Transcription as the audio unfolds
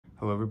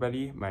Hello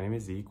everybody, my name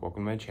is Zeke,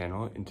 welcome to my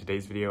channel. In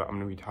today's video, I'm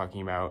going to be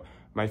talking about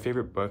my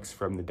favorite books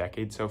from the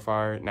decade so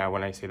far. Now,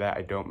 when I say that,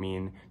 I don't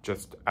mean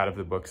just out of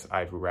the books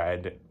I've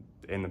read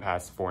in the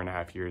past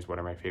 4.5 years, what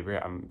are my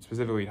favorite. I'm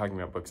specifically talking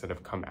about books that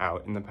have come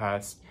out in the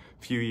past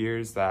few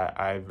years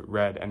that I've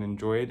read and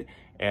enjoyed.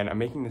 And I'm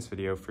making this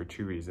video for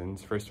two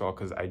reasons. First of all,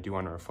 because I do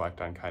want to reflect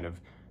on kind of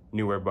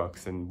newer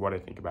books and what I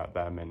think about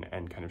them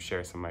and kind of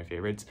share some of my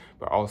favorites.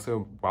 But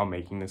also, while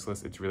making this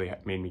list, it's really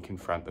made me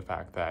confront the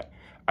fact that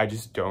I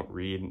just don't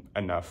read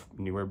enough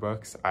newer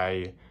books.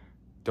 I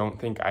don't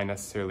think I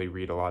necessarily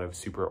read a lot of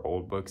super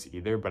old books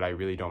either, but I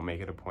really don't make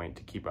it a point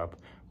to keep up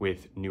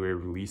with newer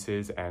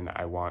releases, and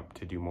I want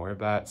to do more of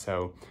that.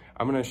 So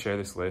I'm going to share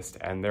this list,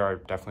 and there are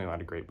definitely a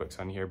lot of great books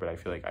on here, but I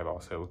feel like I've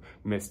also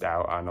missed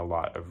out on a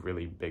lot of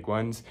really big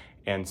ones.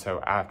 And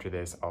so after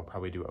this, I'll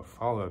probably do a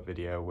follow-up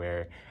video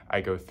where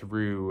I go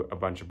through a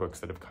bunch of books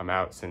that have come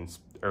out since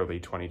early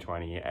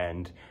 2020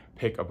 and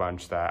pick a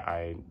bunch that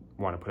I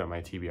want to put on my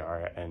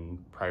TBR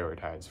and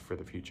prioritize for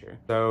the future.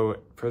 So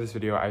for this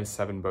video, I have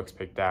 7 books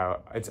picked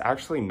out. It's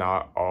actually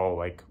not all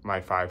like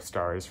my 5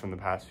 stars from the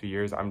past few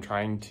years. I'm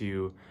trying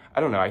to, I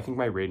don't know, I think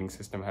my rating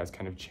system has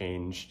kind of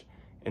changed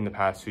in the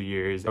past few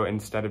years. So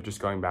instead of just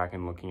going back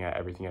and looking at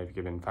everything I've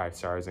given 5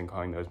 stars and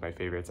calling those my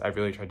favorites, I've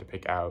really tried to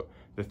pick out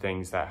the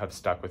things that have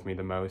stuck with me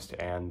the most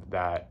and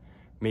that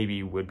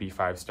maybe would be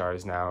 5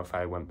 stars now if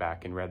I went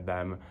back and read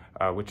them,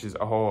 which is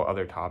a whole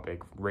other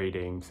topic,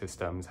 rating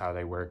systems, how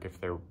they work,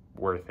 if they're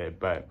worth it.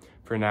 But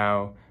for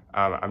now,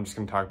 I'm just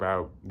going to talk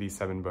about these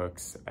 7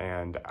 books,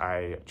 and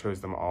I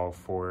chose them all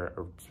for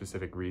a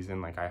specific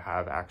reason. Like, I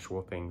have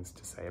actual things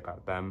to say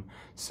about them.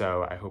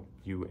 So I hope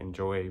you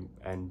enjoy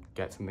and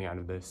get something out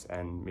of this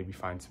and maybe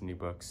find some new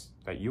books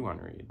that you want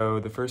to read. So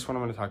the first one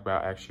I'm going to talk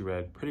about I actually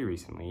read pretty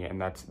recently, and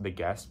that's The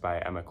Guest by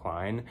Emma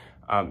Cline.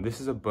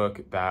 This is a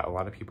book that a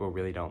lot of people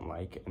really don't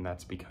like, and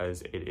that's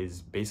because it is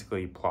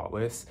basically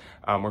plotless.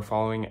 We're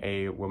following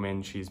a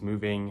woman, she's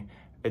moving.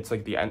 It's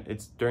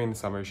during the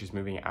summer, she's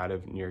moving out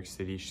of New York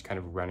City. She's kind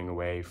of running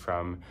away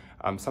from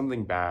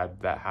something bad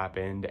that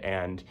happened,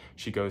 and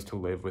she goes to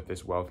live with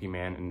this wealthy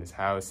man in this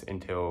house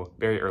until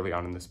very early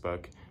on in this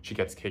book, she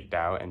gets kicked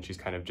out, and she's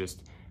kind of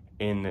just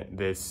in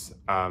this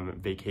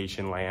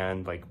vacation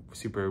land, like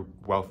super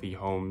wealthy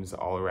homes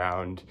all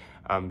around,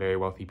 very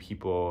wealthy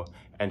people,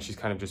 and she's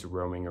kind of just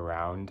roaming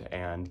around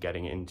and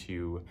getting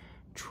into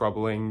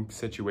troubling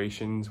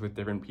situations with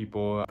different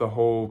people. The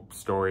whole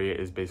story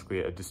is basically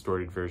a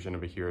distorted version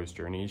of a hero's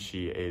journey.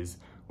 She is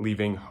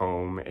leaving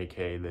home,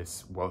 aka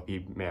this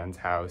wealthy man's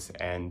house,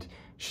 and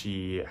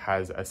she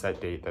has a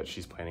set date that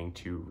she's planning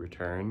to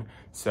return.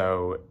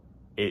 So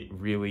it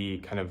really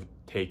kind of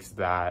takes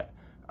that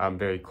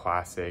very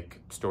classic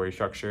story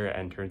structure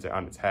and turns it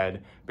on its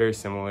head, very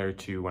similar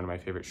to one of my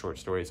favorite short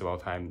stories of all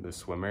time, The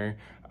Swimmer.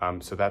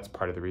 So that's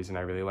part of the reason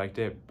I really liked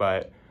it.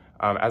 But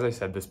as I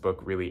said, this book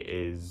really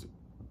is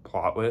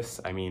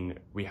plotless. I mean,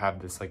 we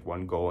have this like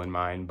one goal in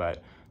mind,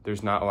 but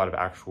there's not a lot of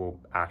actual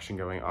action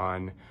going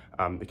on.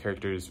 The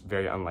character is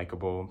very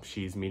unlikable.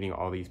 She's meeting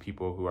all these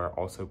people who are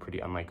also pretty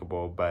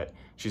unlikable, but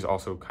she's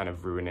also kind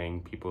of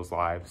ruining people's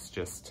lives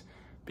just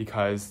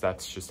because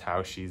that's just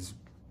how she's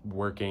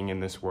working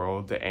in this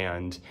world.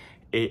 And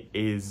it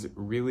is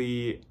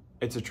really,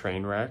 it's a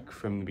train wreck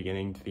from the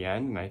beginning to the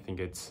end, and I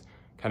think it's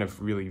kind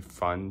of really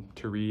fun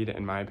to read,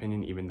 in my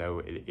opinion, even though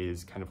it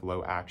is kind of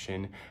low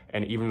action.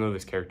 And even though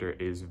this character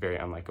is very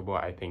unlikable,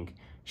 I think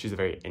she's a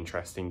very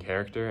interesting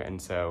character.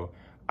 And so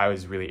I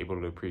was really able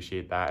to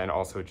appreciate that. And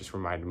also it just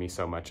reminded me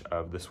so much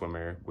of The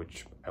Swimmer,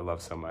 which I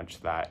love so much,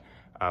 that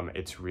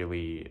it's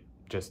really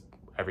just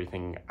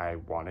everything I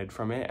wanted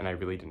from it, and I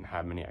really didn't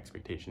have many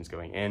expectations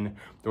going in.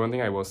 The one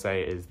thing I will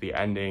say is the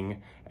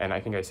ending, and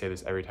I think I say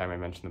this every time I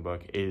mention the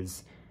book,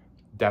 is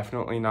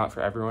definitely not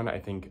for everyone. I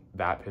think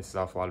that pisses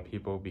off a lot of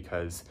people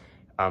because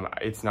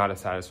it's not a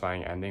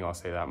satisfying ending, I'll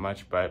say that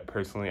much, but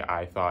personally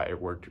I thought it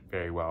worked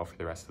very well for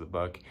the rest of the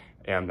book,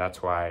 and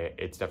that's why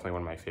it's definitely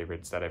one of my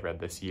favorites that I've read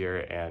this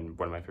year, and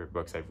one of my favorite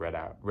books I've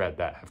read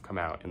that have come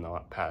out in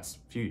the past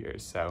few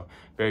years. So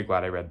very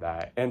glad I read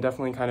that, and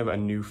definitely kind of a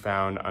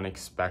newfound,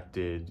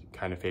 unexpected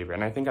kind of favorite.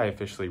 And I think I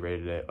officially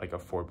rated it like a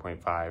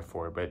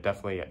 4.54, but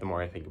definitely the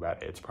more I think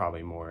about it, it's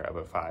probably more of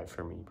a 5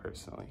 for me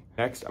personally.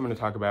 Next, I'm going to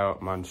talk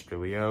about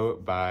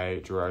Monstrilio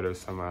by Gerardo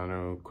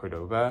Samano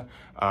Cordova.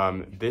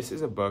 This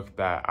is a book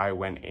that I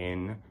went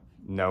in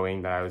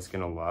knowing that I was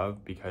gonna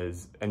love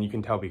because, and you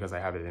can tell because I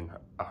have it in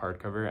a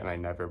hardcover, and I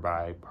never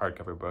buy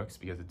hardcover books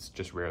because it's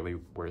just rarely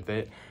worth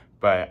it.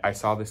 But I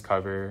saw this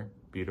cover,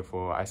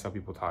 beautiful, I saw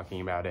people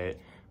talking about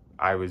it,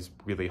 I was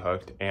really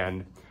hooked.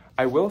 And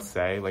I will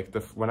say, like,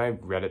 when I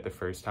read it the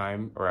first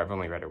time, or I've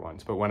only read it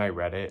once, but when I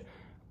read it,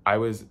 I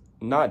was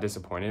not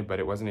disappointed, but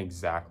it wasn't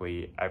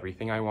exactly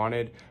everything I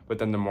wanted. But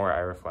then the more I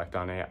reflect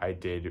on it, I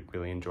did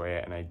really enjoy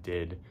it, and I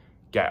did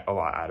get a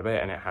lot out of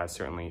it, and it has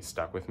certainly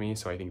stuck with me.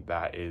 So I think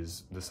that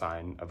is the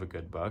sign of a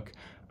good book.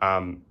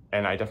 And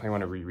I definitely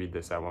want to reread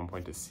this at one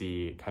point to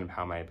see kind of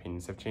how my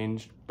opinions have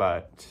changed.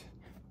 But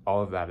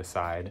all of that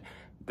aside,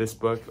 this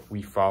book,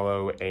 we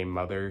follow a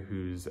mother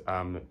whose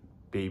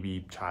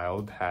baby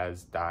child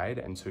has died,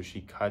 and so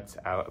she cuts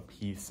out a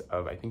piece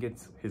of, I think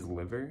it's his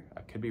liver,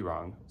 I could be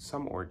wrong,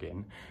 some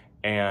organ,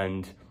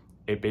 and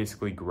it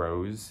basically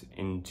grows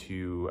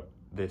into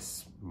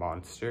this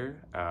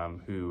monster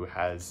who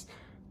has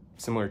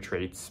similar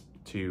traits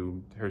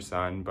to her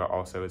son, but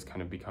also is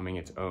kind of becoming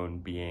its own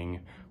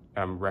being,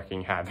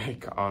 wreaking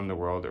havoc on the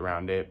world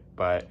around it.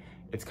 But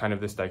it's kind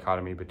of this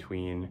dichotomy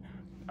between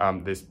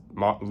this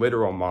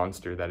literal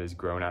monster that is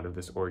grown out of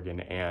this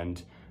organ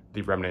and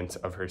the remnants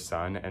of her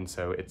son. And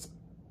so it's,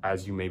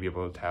 as you may be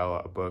able to tell,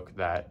 a book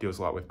that deals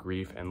a lot with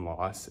grief and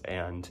loss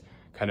and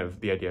kind of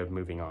the idea of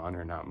moving on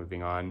or not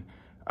moving on.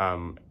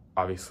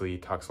 Obviously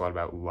talks a lot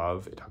about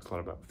love, it talks a lot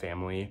about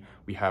family.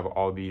 We have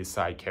all these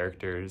side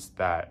characters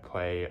that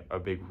play a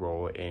big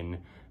role in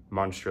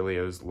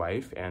Monstrilio's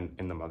life and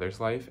in the mother's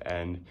life,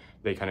 and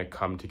they kind of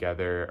come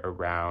together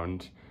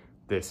around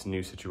this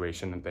new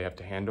situation that they have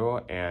to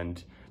handle,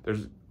 and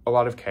there's a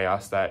lot of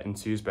chaos that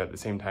ensues, but at the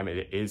same time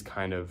it is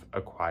kind of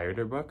a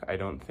quieter book. I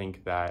don't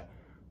think that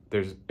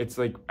it's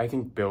like, I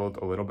think billed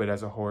a little bit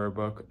as a horror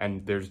book,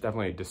 and there's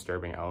definitely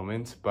disturbing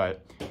elements,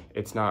 but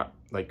it's not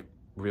like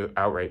real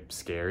outright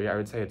scary. I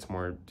would say it's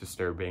more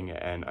disturbing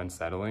and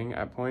unsettling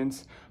at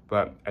points,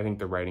 but I think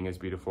the writing is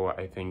beautiful.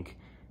 I think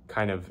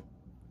kind of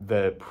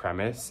the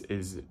premise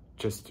is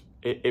just,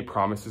 it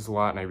promises a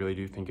lot, and I really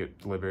do think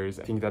it delivers.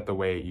 I think that the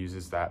way it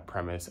uses that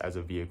premise as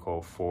a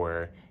vehicle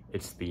for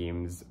its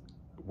themes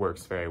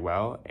works very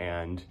well,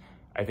 and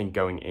I think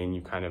going in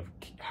you kind of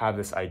have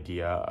this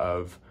idea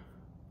of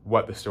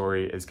what the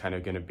story is kind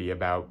of going to be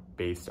about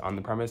based on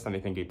the premise, and I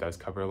think it does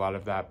cover a lot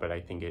of that, but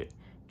I think it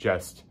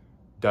just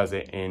does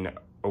it in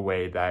a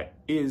way that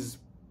is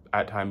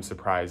at times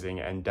surprising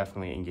and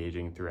definitely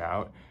engaging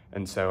throughout.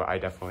 And so I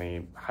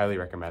definitely highly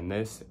recommend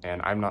this,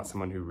 and I'm not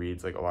someone who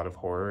reads like a lot of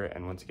horror,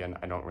 and once again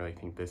I don't really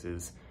think this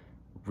is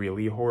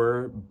really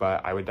horror,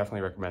 but I would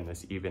definitely recommend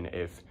this even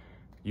if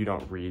you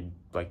don't read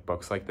like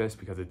books like this,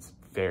 because it's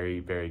very,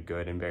 very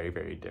good and very,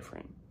 very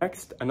different.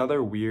 Next,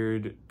 another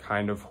weird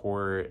kind of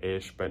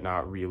horror-ish but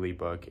not really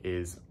book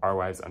is Our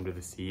Wives Under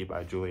the Sea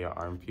by Julia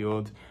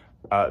Armfield.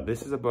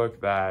 This is a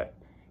book that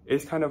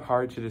is kind of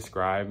hard to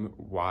describe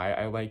why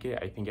I like it.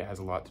 I think it has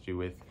a lot to do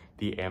with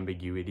the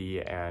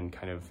ambiguity and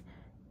kind of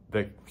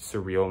the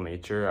surreal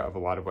nature of a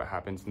lot of what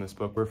happens in this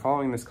book. We're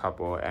following this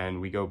couple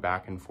and we go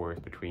back and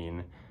forth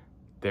between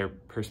their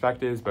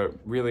perspectives, but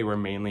really we're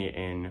mainly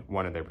in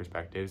one of their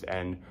perspectives,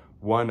 and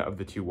one of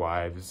the two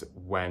wives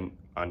went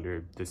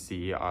under the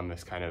sea on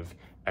this kind of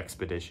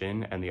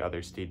expedition and the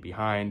other stayed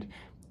behind.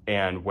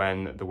 And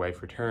when the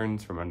wife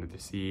returns from under the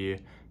sea,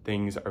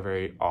 things are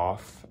very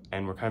off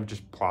and we're kind of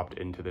just plopped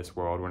into this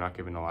world. We're not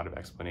given a lot of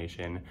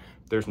explanation.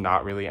 There's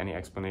not really any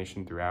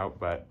explanation throughout,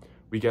 but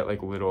we get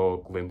like little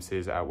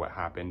glimpses at what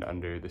happened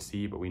under the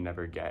sea, but we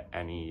never get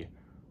any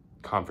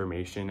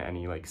confirmation,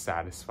 any like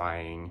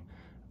satisfying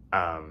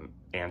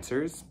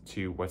answers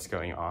to what's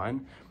going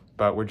on.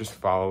 But we're just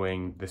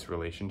following this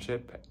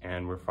relationship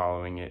and we're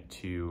following it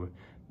to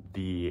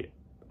the,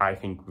 I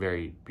think,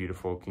 very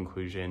beautiful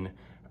conclusion,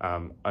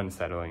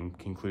 unsettling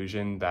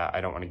conclusion that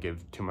I don't want to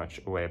give too much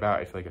away about.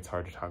 I feel like it's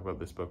hard to talk about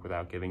this book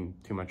without giving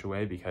too much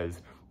away,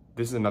 because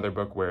this is another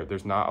book where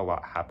there's not a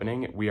lot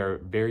happening. We are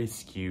very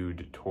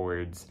skewed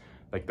towards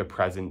like the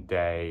present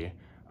day,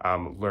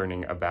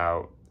 learning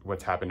about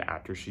what's happened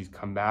after she's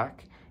come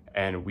back.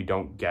 And we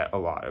don't get a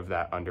lot of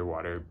that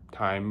underwater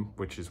time,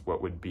 which is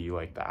what would be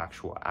like the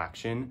actual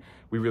action.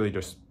 We really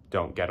just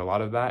don't get a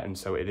lot of that. And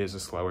so it is a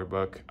slower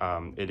book.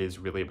 It is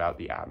really about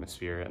the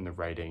atmosphere and the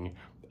writing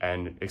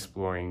and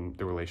exploring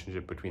the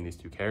relationship between these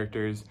two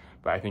characters.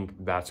 But I think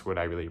that's what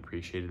I really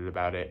appreciated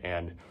about it.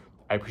 And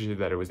I appreciated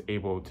that it was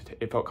able to,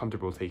 it felt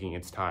comfortable taking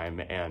its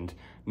time and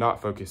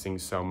not focusing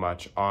so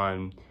much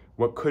on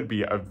what could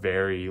be a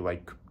very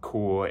like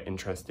cool,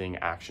 interesting,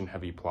 action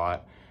heavy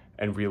plot,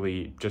 and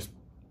really just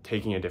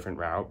taking a different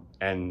route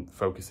and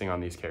focusing on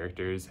these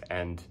characters.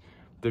 And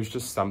there's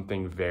just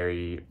something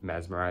very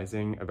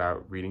mesmerizing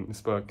about reading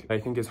this book that I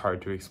think is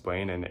hard to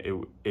explain,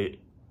 and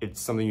it's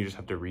something you just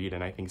have to read.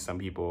 And I think some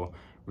people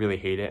really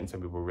hate it and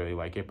some people really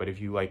like it, but if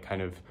you like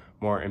kind of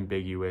more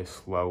ambiguous,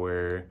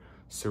 slower,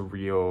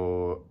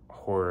 surreal,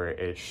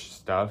 horror-ish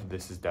stuff,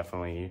 this is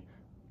definitely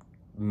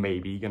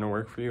maybe gonna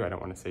work for you. I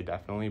don't want to say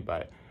definitely,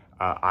 but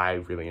I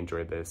really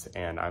enjoyed this,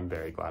 and I'm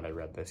very glad I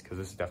read this, because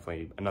this is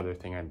definitely another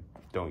thing I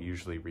don't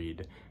usually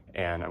read,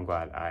 and I'm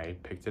glad I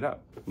picked it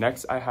up.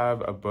 Next, I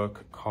have a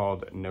book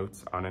called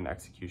Notes on an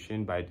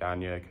Execution by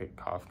Dania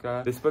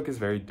Kafka. This book is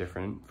very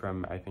different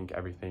from, I think,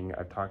 everything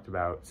I've talked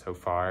about so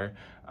far.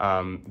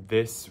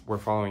 We're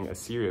following a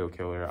serial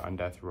killer on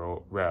death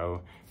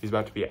row. He's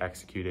about to be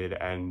executed,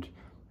 and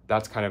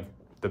that's kind of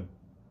the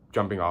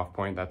jumping off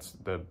point. That's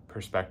the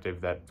perspective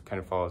that kind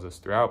of follows us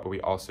throughout, but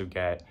we also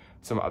get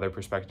some other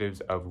perspectives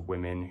of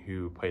women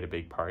who played a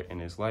big part in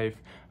his life.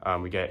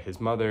 We get his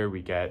mother,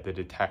 we get the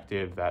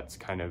detective that's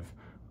kind of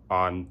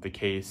on the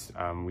case,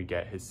 we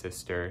get his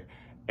sister,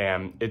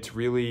 and it's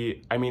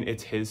really, I mean,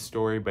 it's his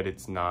story, but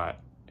it's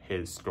not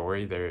his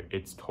story.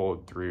 It's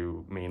told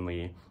through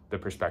mainly the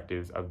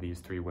perspectives of these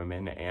three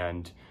women,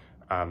 and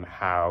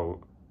how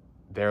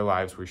their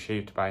lives were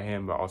shaped by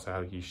him, but also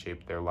how he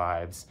shaped their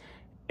lives.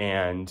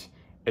 And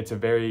it's a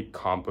very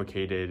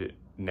complicated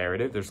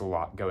narrative. There's a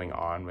lot going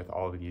on with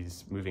all of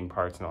these moving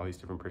parts and all these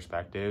different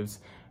perspectives.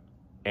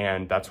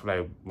 And that's what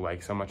I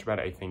like so much about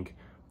it. I think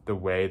the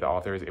way the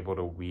author is able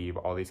to weave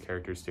all these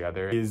characters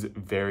together is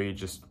very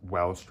just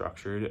well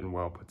structured and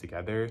well put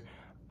together.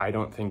 I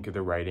don't think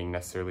the writing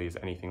necessarily is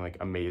anything like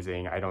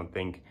amazing. I don't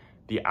think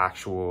the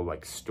actual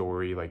like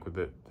story, like with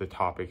the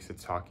topics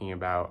it's talking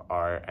about,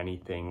 are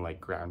anything like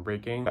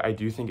groundbreaking. But I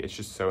do think it's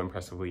just so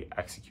impressively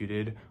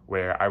executed,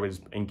 where I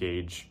was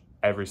engaged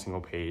every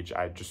single page.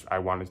 I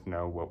wanted to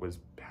know what was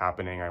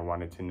happening. I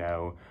wanted to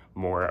know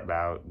more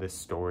about this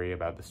story,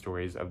 about the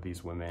stories of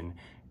these women,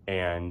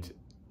 and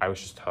I was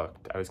just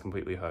hooked. I was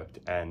completely hooked.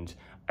 And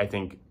I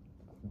think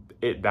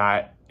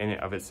that in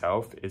and of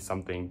itself is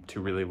something to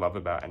really love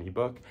about any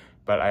book.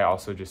 But I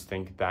also just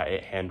think that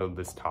it handled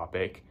this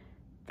topic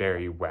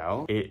very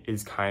well. It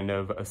is kind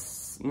of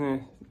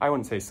I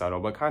wouldn't say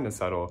subtle, but kind of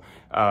subtle.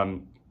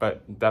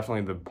 But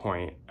definitely the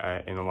point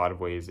in a lot of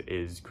ways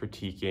is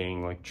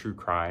critiquing like true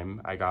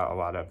crime. I got a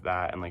lot of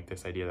that, and like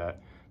this idea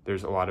that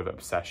there's a lot of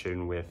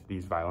obsession with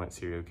these violent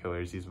serial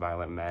killers, these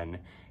violent men,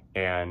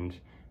 and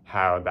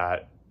how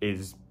that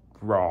is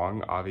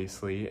wrong,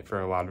 obviously,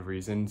 for a lot of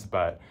reasons.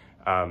 But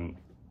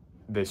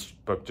this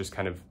book just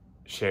kind of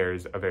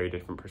shares a very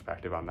different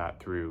perspective on that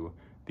through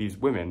these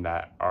women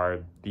that are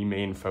the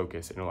main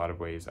focus in a lot of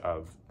ways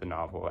of the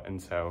novel.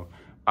 And so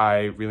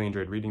I really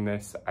enjoyed reading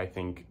this. I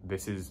think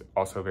this is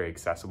also a very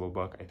accessible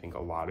book. I think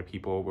a lot of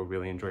people will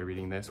really enjoy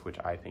reading this, which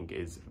I think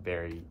is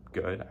very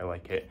good. I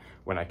like it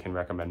when I can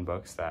recommend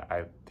books that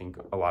I think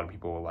a lot of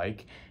people will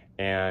like.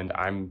 And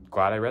I'm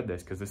glad I read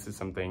this, because this is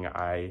something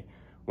I,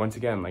 once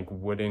again, like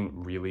wouldn't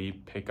really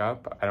pick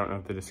up. I don't know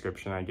if the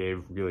description I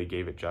gave really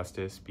gave it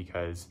justice,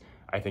 because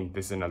I think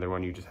this is another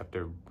one you just have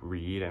to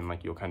read, and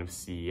like you'll kind of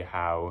see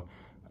how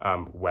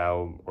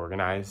well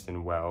organized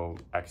and well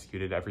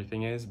executed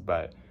everything is.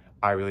 But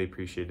I really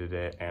appreciated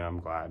it, and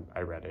I'm glad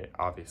I read it,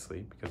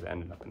 obviously, because it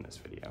ended up in this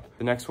video.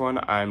 The next one,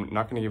 I'm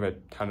not going to give a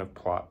ton of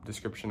plot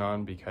description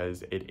on,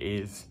 because it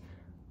is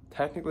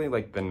technically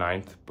like the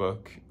 9th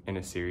book in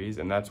a series,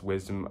 and that's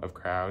Wisdom of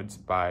Crowds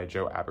by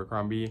Joe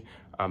Abercrombie.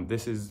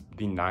 This is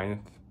the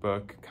 9th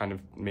book, kind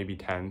of maybe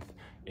 10th,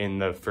 in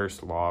the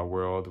First Law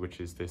world, which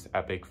is this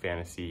epic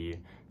fantasy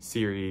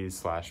series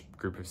slash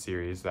group of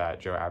series that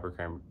Joe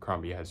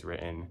Abercrombie has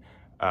written.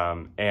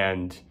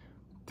 And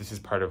this is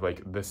part of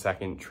like the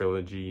 2nd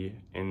trilogy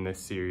in this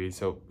series,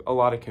 so a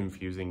lot of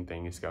confusing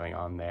things going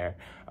on there.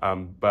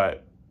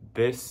 But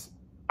this,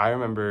 I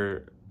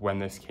remember when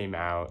this came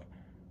out,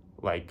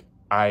 like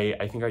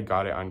I think I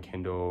got it on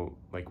Kindle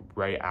like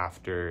right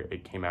after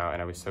it came out,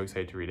 and I was so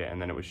excited to read it,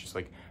 and then it was just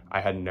like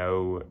I had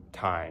no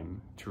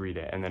time to read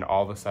it. And then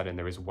all of a sudden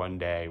there was one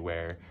day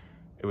where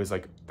it was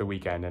like the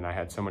weekend, and I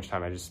had so much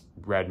time, I just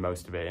read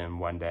most of it in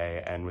one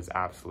day and was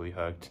absolutely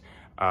hooked.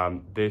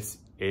 This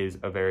is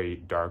a very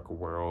dark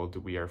world.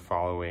 We are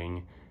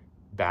following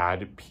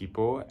bad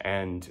people,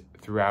 and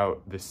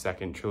throughout the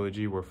 2nd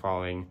trilogy, we're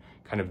following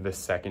kind of the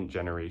 2nd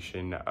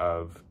generation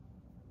of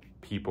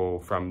people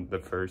from the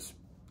 1st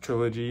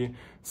trilogy.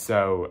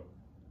 So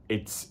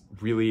it's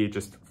really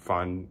just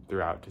fun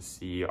throughout to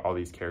see all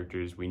these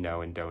characters we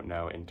know and don't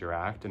know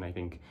interact, and I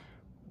think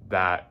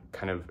that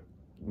kind of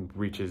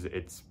reaches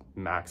its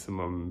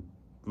maximum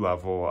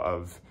level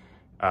of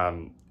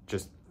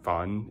just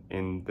fun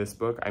in this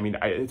book. I mean,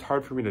 it's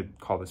hard for me to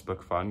call this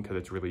book fun because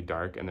it's really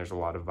dark and there's a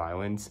lot of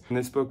violence. In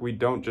this book, we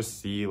don't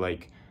just see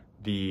like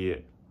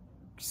the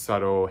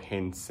subtle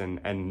hints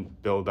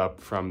and build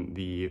up from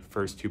the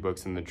first 2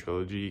 books in the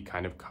trilogy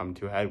kind of come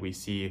to a head. We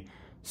see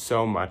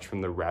so much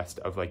from the rest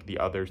of like the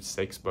other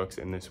 6 books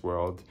in this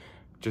world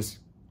just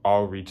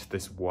all reach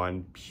this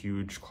one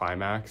huge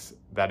climax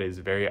that is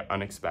very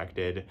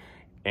unexpected.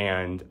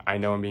 And I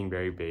know I'm being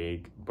very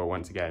vague, but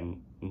once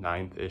again,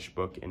 9th-ish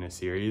book in a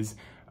series.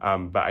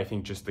 But I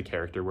think just the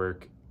character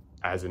work,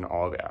 as in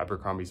all of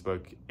Abercrombie's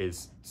book,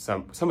 is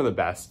some of the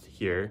best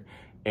here.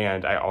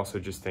 And I also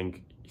just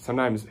think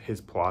sometimes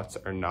his plots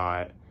are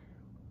not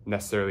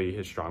necessarily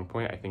his strong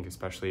point, I think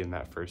especially in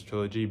that first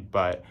trilogy,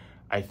 but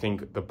I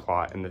think the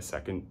plot in the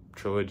 2nd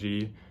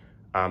trilogy,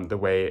 the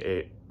way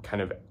it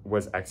kind of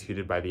was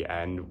executed by the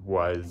end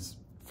was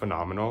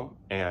phenomenal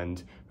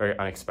and very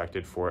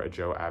unexpected for a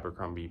Joe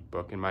Abercrombie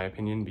book, in my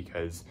opinion,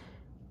 because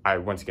I,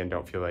 once again,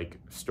 don't feel like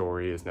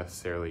story is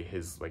necessarily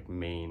his like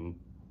main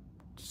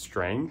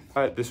strength.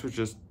 But this was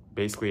just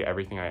basically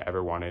everything I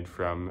ever wanted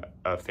from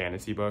a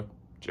fantasy book,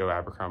 Joe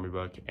Abercrombie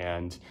book,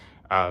 and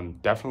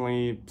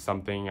definitely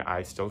something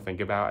I still think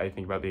about. I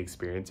think about the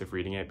experience of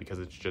reading it because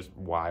it's just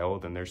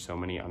wild and there's so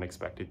many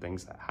unexpected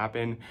things that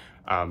happen.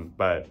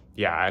 But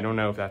yeah, I don't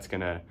know if that's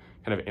gonna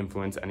kind of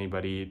influence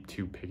anybody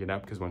to pick it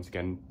up because, once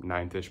again,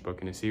 9th-ish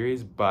book in a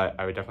series, but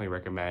I would definitely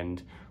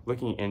recommend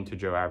looking into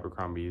Joe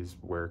Abercrombie's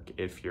work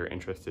if you're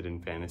interested in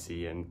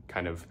fantasy and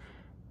kind of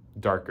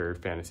darker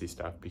fantasy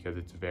stuff because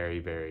it's very,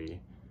 very,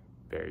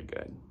 very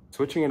good.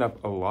 Switching it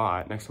up a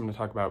lot, next I'm going to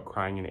talk about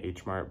Crying in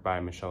H Mart by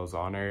Michelle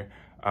Zauner.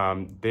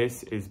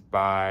 This is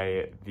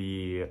by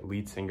the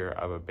lead singer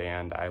of a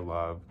band I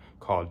love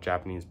called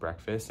Japanese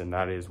Breakfast, and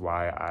that is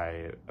why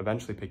I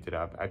eventually picked it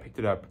up. I picked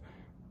it up,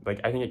 like,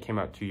 I think it came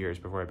out 2 years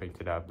before I picked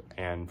it up,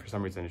 and for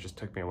some reason it just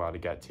took me a while to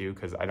get to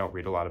because I don't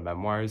read a lot of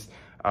memoirs,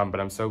 but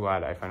I'm so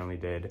glad I finally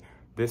did.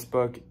 This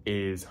book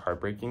is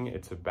heartbreaking.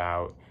 It's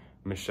about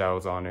Michelle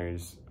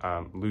Zauner's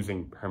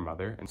losing her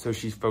mother, and so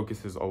she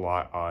focuses a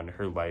lot on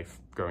her life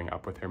growing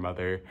up with her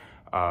mother,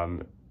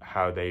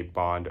 how they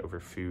bond over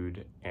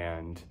food,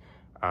 and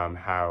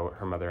how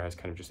her mother has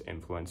kind of just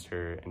influenced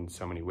her in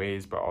so many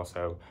ways, but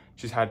also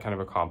she's had kind of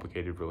a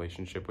complicated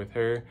relationship with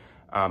her.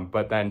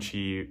 But then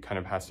she kind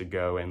of has to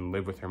go and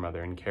live with her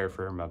mother and care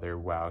for her mother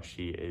while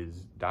she is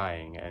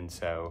dying. And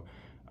so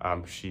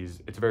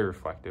it's a very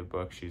reflective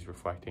book. She's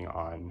reflecting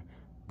on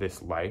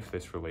this life,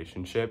 this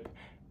relationship,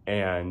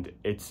 and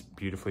it's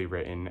beautifully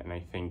written. And I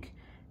think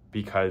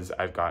because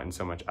I've gotten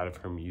so much out of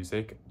her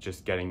music,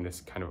 just getting this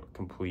kind of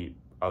complete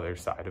other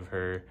side of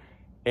her,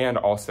 and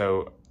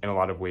also in a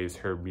lot of ways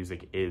her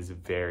music is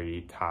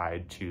very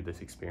tied to this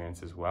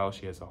experience as well.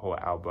 She has a whole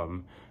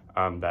album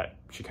that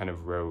she kind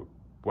of wrote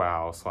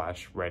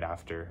right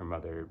after her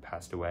mother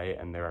passed away,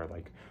 and there are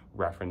like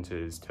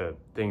references to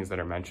things that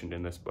are mentioned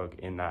in this book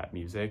in that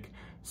music.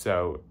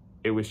 So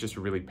it was just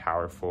a really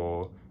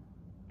powerful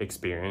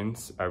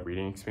experience, a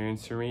reading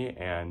experience for me.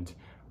 And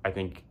I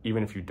think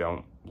even if you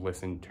don't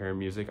listen to her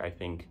music, I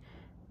think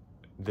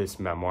this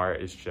memoir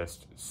is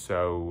just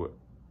so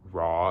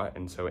raw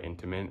and so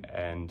intimate,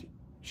 and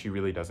she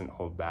really doesn't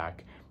hold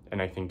back.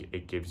 And I think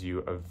it gives you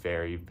a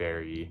very,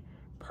 very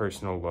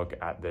personal look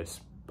at this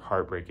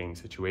heartbreaking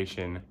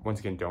situation. Once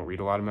again, don't read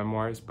a lot of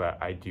memoirs,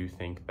 but I do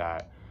think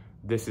that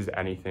this is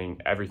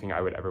everything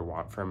I would ever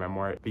want for a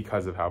memoir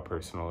because of how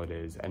personal it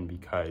is and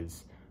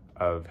because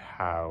of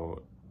how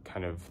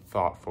kind of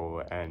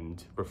thoughtful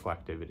and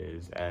reflective it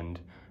is. And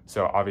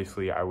so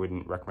obviously I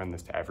wouldn't recommend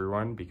this to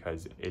everyone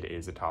because it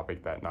is a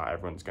topic that not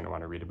everyone's going to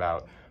want to read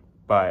about.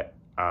 But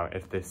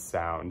if this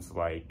sounds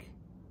like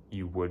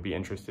you would be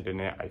interested in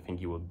it, I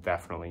think you will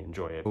definitely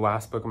enjoy it. The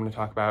last book I'm going to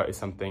talk about is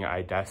something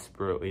I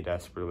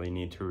desperately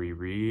need to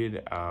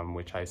reread,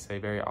 which I say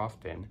very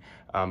often,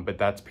 but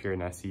that's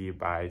Piranesi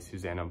by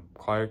Susanna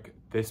Clarke.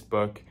 This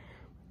book,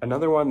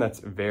 another one that's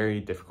very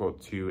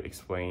difficult to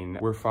explain.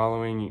 We're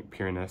following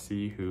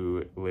Piranesi,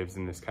 who lives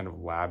in this kind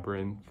of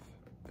labyrinth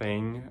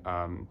thing.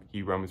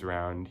 He roams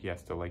around, he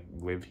has to like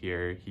live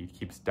here, he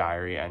keeps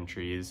diary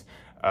entries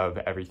of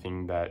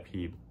everything that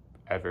he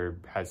ever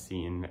has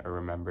seen or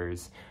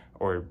remembers,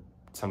 or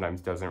sometimes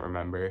doesn't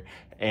remember,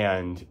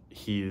 and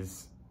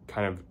he's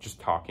kind of just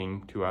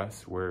talking to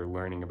us. We're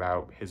learning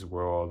about his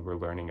world, we're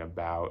learning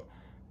about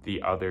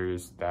the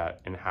others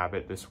that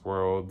inhabit this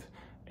world,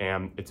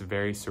 and it's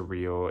very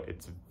surreal.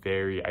 It's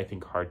very, I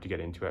think, hard to get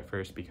into at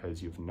first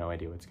because you have no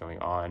idea what's going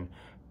on,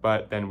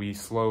 but then we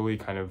slowly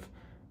kind of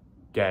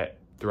get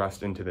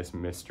thrust into this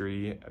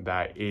mystery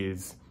that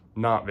is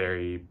not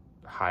very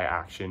high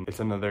action. It's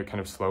another kind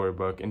of slower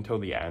book. Until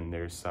the end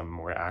there's some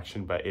more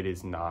action, but it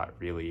is not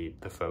really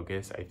the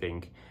focus. I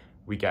think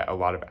we get a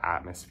lot of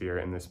atmosphere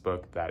in this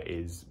book that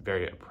is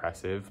very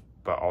oppressive,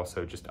 but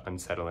also just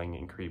unsettling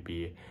and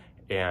creepy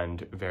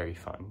and very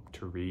fun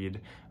to read.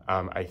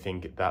 I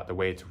think that the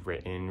way it's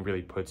written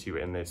really puts you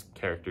in this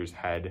character's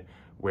head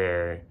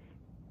where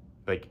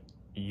like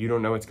you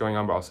don't know what's going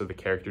on, but also the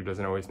character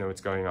doesn't always know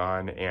what's going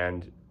on,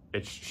 and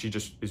she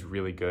just is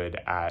really good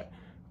at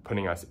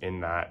putting us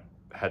in that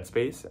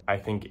headspace. I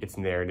think it's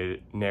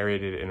narrated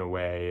in a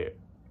way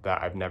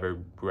that I've never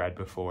read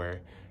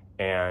before,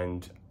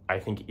 and I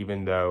think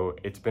even though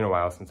it's been a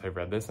while since I've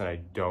read this and I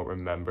don't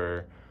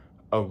remember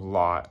a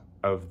lot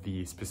of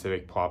the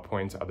specific plot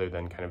points other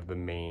than kind of the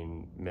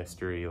main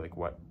mystery, like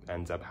what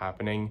ends up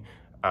happening,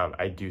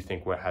 I do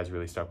think what has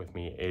really stuck with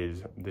me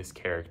is this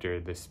character,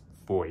 this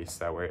voice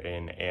that we're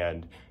in,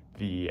 and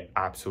the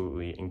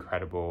absolutely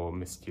incredible,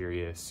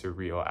 mysterious,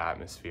 surreal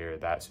atmosphere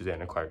that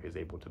Susanna Clarke is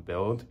able to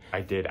build.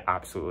 I did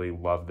absolutely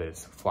love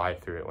this, fly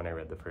through it when I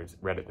read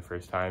it the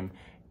first time,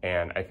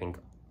 and I think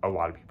a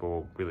lot of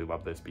people really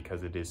love this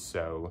because it is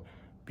so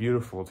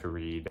beautiful to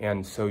read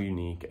and so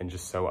unique and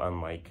just so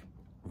unlike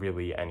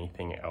really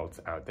anything else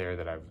out there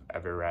that I've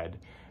ever read.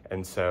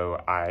 And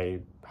so I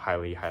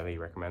highly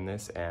recommend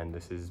this, and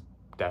this is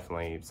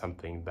definitely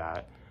something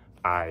that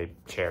I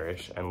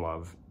cherish and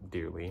love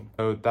dearly.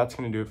 So that's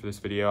gonna do it for this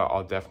video.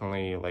 I'll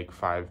definitely, like,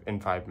 in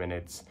 5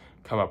 minutes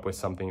come up with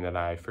something that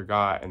I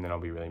forgot, and then I'll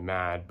be really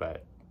mad,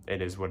 but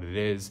it is what it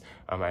is.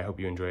 I hope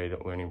you enjoyed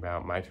learning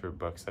about my favorite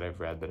books that I've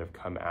read that have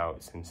come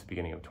out since the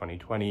beginning of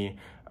 2020.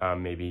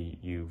 Maybe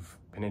you've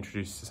been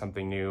introduced to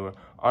something new.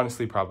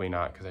 Honestly, probably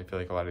not, because I feel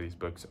like a lot of these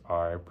books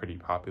are pretty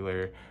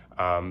popular.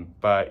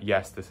 But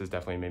yes, this has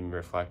definitely made me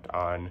reflect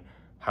on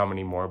how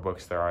many more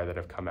books there are that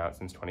have come out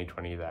since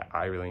 2020 that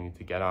I really need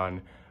to get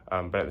on.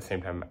 But at the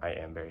same time, I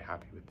am very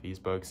happy with these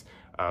books.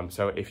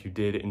 So if you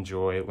did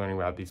enjoy learning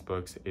about these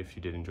books, if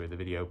you did enjoy the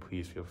video,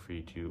 please feel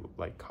free to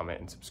like, comment,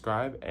 and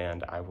subscribe,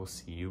 and I will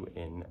see you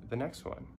in the next one.